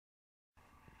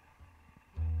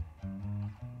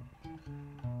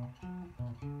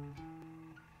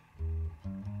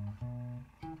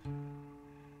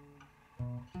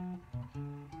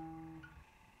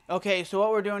Okay, so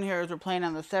what we're doing here is we're playing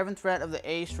on the 7th fret of the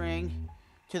A string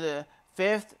to the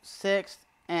 5th, 6th,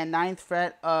 and 9th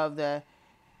fret of the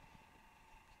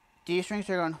D string.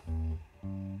 So you're going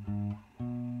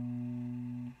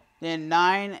then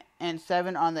 9 and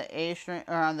 7 on the A string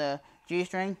or on the G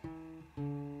string.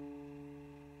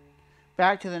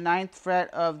 Back to the 9th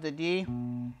fret of the D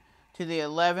to the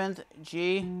 11th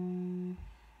G,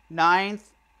 9th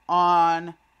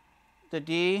on the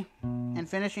D, and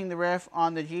finishing the riff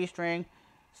on the G string,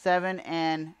 7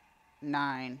 and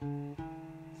 9.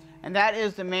 And that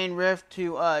is the main riff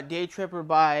to Day Tripper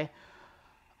by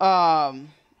the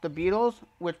Beatles,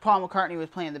 which Paul McCartney was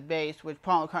playing the bass, which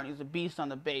Paul McCartney is a beast on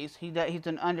the bass. He's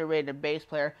an underrated bass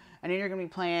player. And then you're going to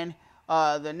be playing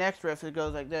the next riff that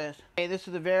goes like this. Hey, this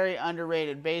is a very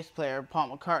underrated bass player,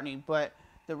 Paul McCartney, but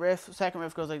the riff, second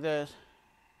riff goes like this.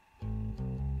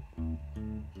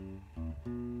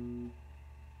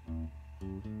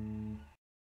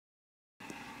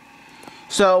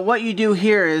 So what you do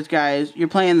here is, guys, you're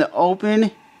playing the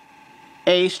open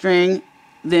A string,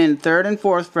 then 3rd and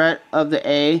 4th fret of the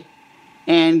A,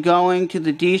 and going to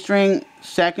the D string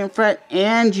 2nd fret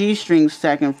and G string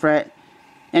 2nd fret,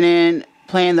 and then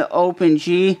playing the open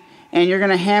G, and you're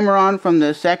going to hammer on from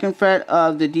the 2nd fret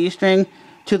of the D string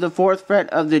to the 4th fret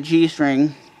of the G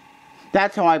string.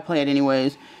 That's how I play it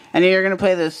anyways. And then you're going to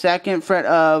play the 2nd fret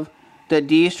of the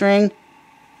D string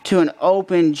to an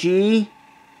open G,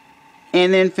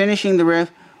 and then finishing the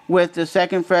riff with the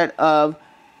 2nd fret of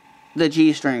the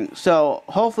G string. So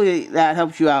hopefully that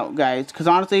helps you out, guys, because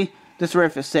honestly, this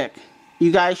riff is sick.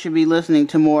 You guys should be listening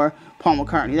to more Paul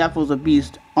McCartney. That was a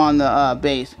beast on the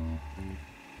bass.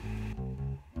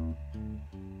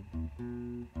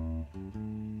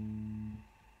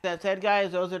 That said,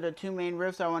 guys, those are the two main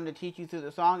riffs I wanted to teach you through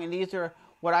the song, and these are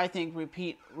what I think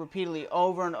repeat repeatedly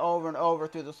over and over and over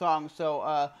through the song.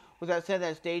 So with that said,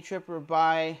 that's Day Tripper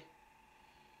by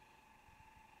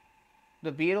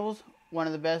the Beatles, one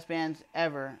of the best bands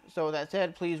ever. So with that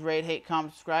said, please rate, hate,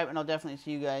 comment, subscribe, and I'll definitely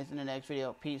see you guys in the next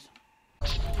video. Peace.